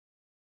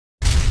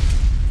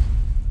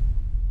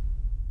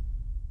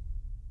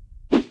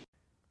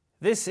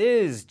This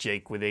is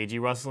Jake with A.G.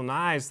 Russell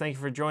Knives. Thank you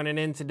for joining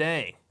in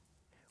today.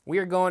 We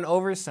are going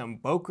over some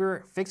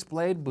Boker fixed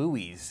blade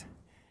buoys.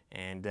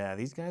 And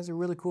these guys are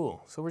really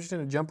cool. So we're just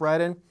going to jump right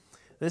in.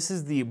 This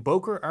is the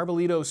Boker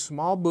Arbolito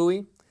small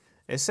buoy.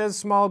 It says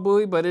small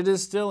buoy, but it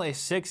is still a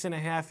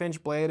 6.5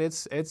 inch blade.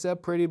 It's a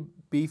pretty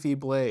beefy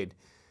blade.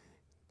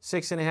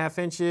 6.5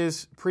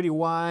 inches, pretty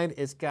wide.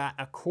 It's got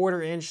a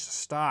 1/4 inch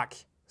stock.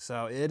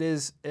 So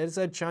it's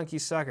a chunky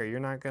sucker. You're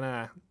not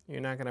gonna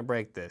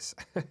break this.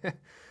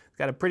 It's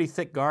got a pretty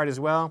thick guard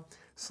as well.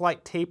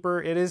 Slight taper.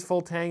 It is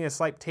full tang. A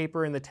slight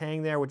taper in the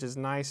tang there, which is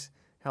nice.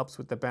 Helps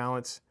with the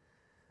balance.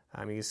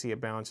 You can see it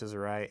balances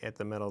right at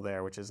the middle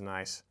there, which is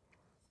nice.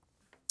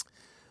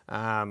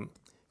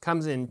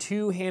 Comes in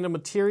 2 handle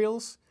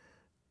materials.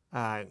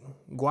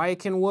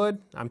 Guayacan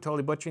wood. I'm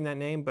totally butchering that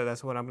name, but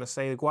that's what I'm going to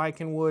say.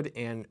 Guayacan wood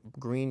and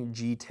green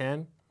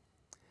G10.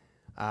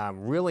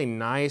 Really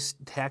nice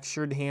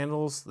textured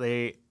handles.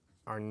 They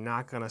are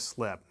not going to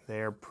slip.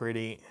 They are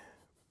pretty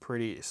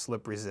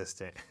slip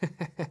resistant.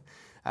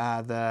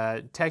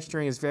 The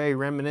texturing is very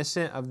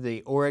reminiscent of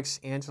the Oryx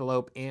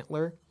antelope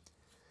antler.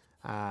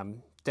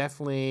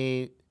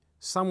 Definitely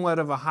somewhat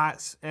of a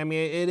hot, I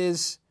mean,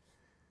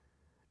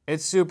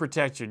 it's super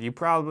textured. You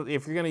probably,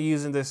 if you're going to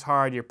use this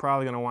hard, you're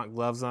probably going to want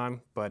gloves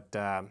on, but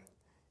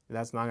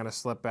that's not going to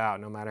slip out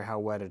no matter how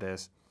wet it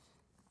is.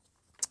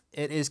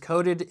 It is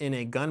coated in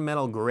a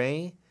gunmetal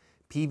gray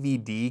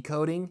PVD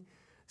coating,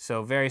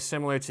 so very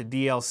similar to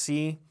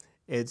DLC.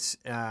 It's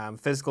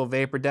physical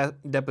vapor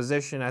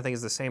deposition. I think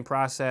it's the same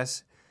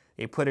process.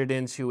 They put it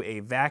into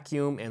a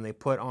vacuum and they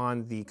put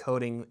on the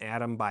coating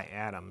atom by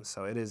atom.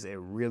 So it is a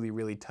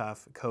really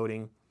tough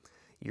coating.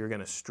 You're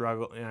going to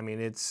struggle. I mean,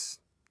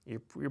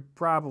 you're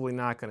probably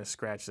not going to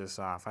scratch this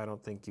off. I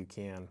don't think you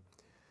can,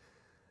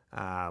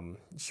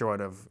 short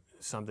of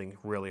something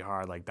really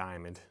hard like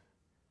diamond.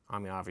 I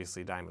mean,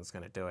 obviously diamond's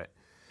going to do it.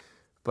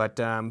 But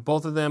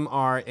both of them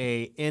are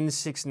a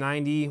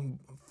N695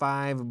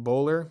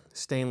 Bohler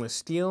stainless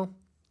steel.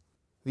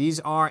 These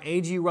are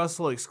A.G.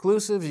 Russell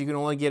exclusives. You can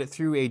only get it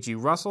through A.G.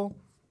 Russell.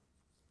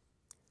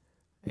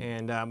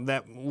 And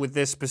that with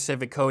this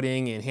specific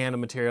coating and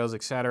handle materials,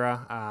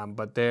 etc.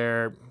 But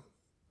they're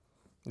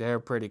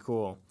pretty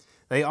cool.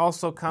 They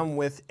also come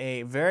with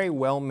a very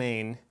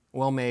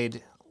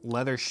well-made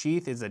leather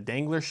sheath. It's a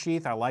dangler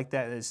sheath. I like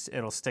that.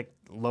 It'll stick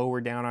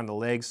lower down on the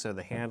legs so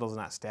the handle's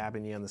not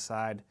stabbing you on the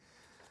side.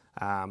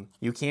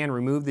 You can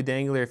remove the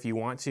dangler if you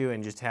want to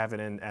and just have it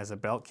in as a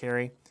belt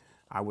carry.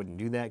 I wouldn't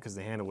do that because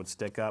the handle would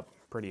stick up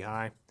pretty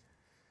high.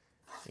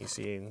 You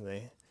see,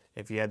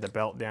 if you had the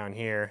belt down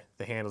here,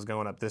 the handle's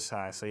going up this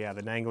high. So yeah,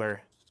 the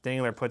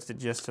dangler puts it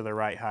just to the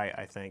right height,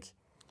 I think.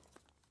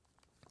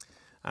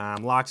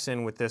 Locks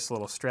in with this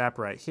little strap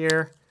right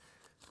here.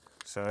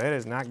 So it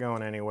is not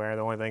going anywhere.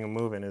 The only thing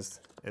moving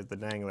is the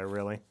dangler,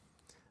 really.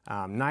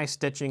 Nice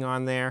stitching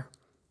on there.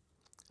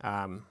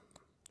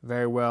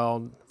 Very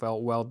well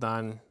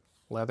done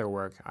leather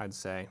work, I'd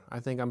say. I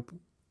think I'm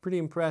pretty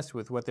impressed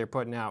with what they're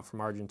putting out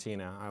from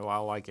Argentina. I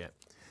like it.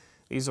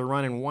 These are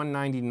running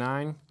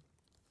 $199,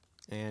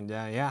 and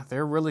yeah,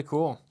 they're really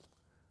cool.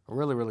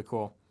 Really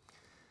cool.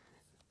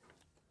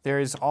 There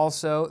is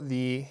also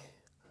the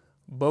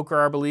Boker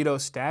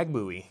Arbolito stag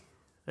buoy.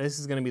 This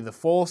is going to be the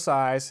full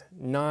size,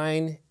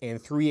 9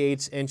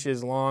 3/8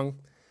 inches long.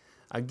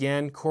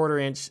 Again, 1/4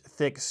 inch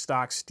thick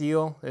stock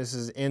steel. This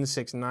is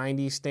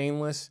N690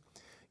 stainless.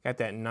 Got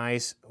that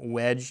nice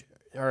wedge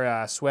or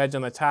swedge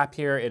on the top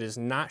here. It is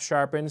not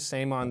sharpened.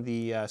 Same on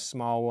the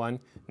small one.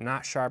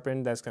 Not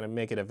sharpened. That's going to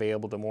make it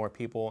available to more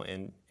people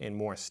in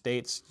more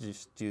states,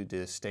 just due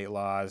to state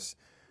laws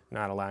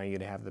not allowing you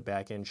to have the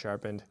back end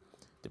sharpened,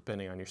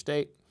 depending on your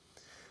state.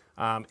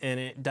 And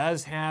it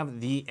does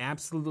have the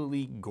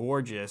absolutely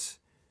gorgeous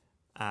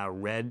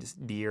red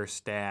deer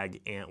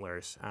stag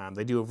antlers.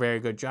 They do a very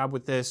good job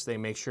with this. They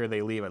make sure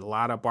they leave a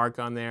lot of bark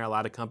on there. A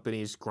lot of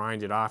companies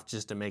grind it off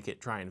just to make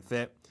it try and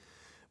fit.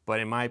 But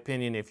in my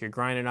opinion, if you're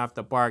grinding off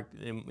the bark,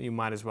 you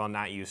might as well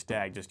not use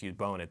stag, just use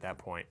bone at that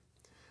point.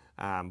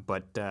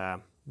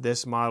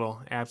 This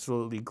model,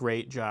 absolutely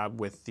great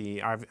job with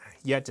the, I've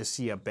yet to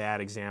see a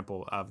bad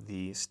example of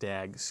the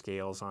stag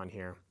scales on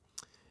here.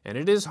 And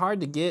it is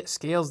hard to get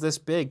scales this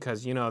big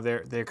because, you know,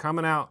 they're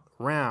coming out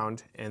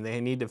round and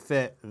they need to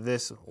fit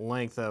this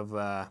length of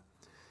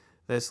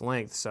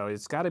So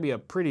it's got to be a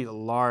pretty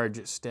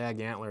large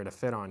stag antler to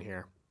fit on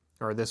here,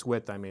 or this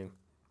width, I mean.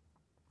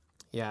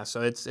 Yeah,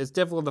 so it's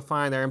difficult to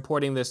find. They're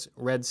importing this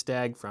red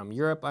stag from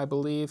Europe, I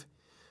believe,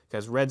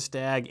 because red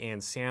stag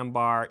and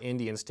sandbar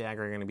Indian stag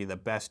are going to be the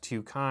best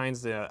 2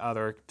 kinds. The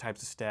other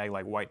types of stag,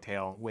 like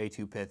whitetail, way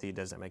too pithy,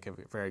 doesn't make a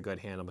very good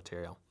handle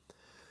material.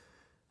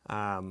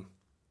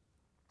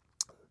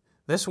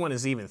 This one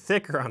is even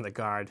thicker on the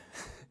guard.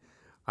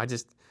 I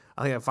think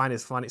I find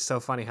it so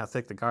funny how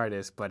thick the guard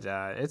is, but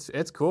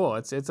it's cool.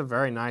 It's a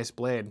very nice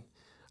blade.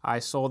 I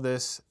sold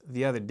this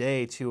the other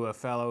day to a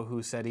fellow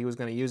who said he was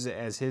going to use it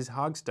as his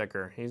hog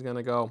sticker. He's going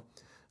to go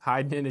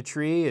hide in a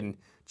tree and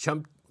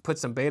put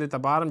some bait at the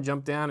bottom,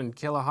 jump down and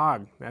kill a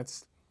hog.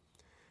 It's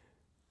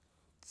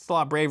a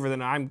lot braver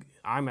than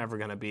I'm ever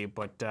going to be,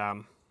 but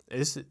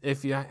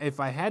if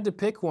I had to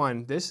pick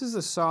one, this is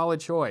a solid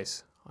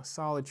choice. A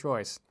solid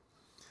choice.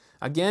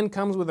 Again,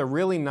 comes with a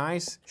really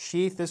nice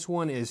sheath. This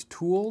one is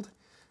tooled.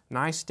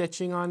 Nice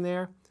stitching on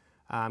there.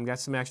 Got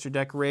some extra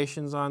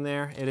decorations on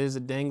there. It is a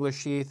dangler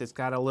sheath. It's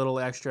got a little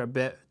extra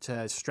bit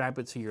to strap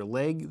it to your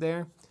leg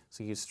there,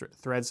 so you can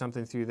thread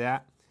something through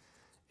that.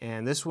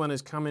 And this one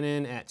is coming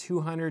in at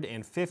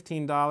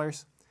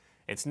 $215.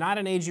 It's not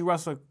an A.G.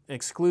 Russell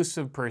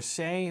exclusive per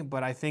se,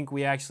 but I think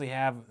we actually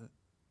have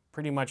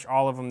pretty much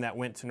all of them that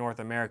went to North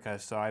America,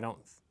 so I don't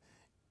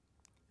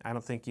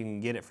think you can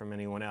get it from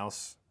anyone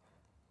else,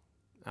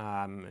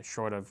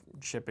 short of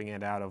shipping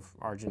it out of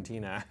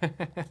Argentina.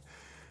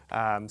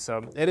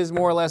 So it is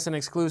more or less an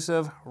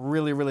exclusive.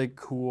 Really, really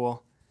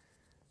cool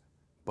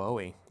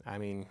Bowie. I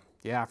mean,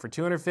 yeah, for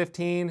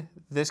 $215,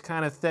 this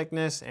kind of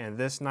thickness and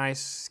this nice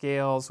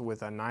scales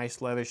with a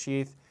nice leather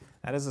sheath,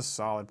 that is a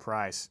solid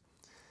price.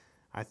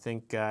 I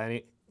think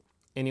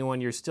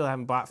anyone you still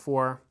haven't bought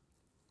for,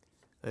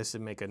 this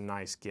would make a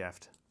nice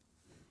gift.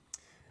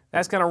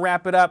 That's going to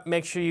wrap it up.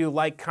 Make sure you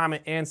like,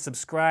 comment, and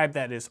subscribe.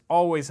 That is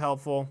always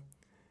helpful.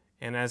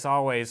 And as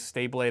always,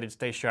 stay bladed,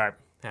 stay sharp.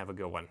 Have a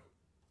good one.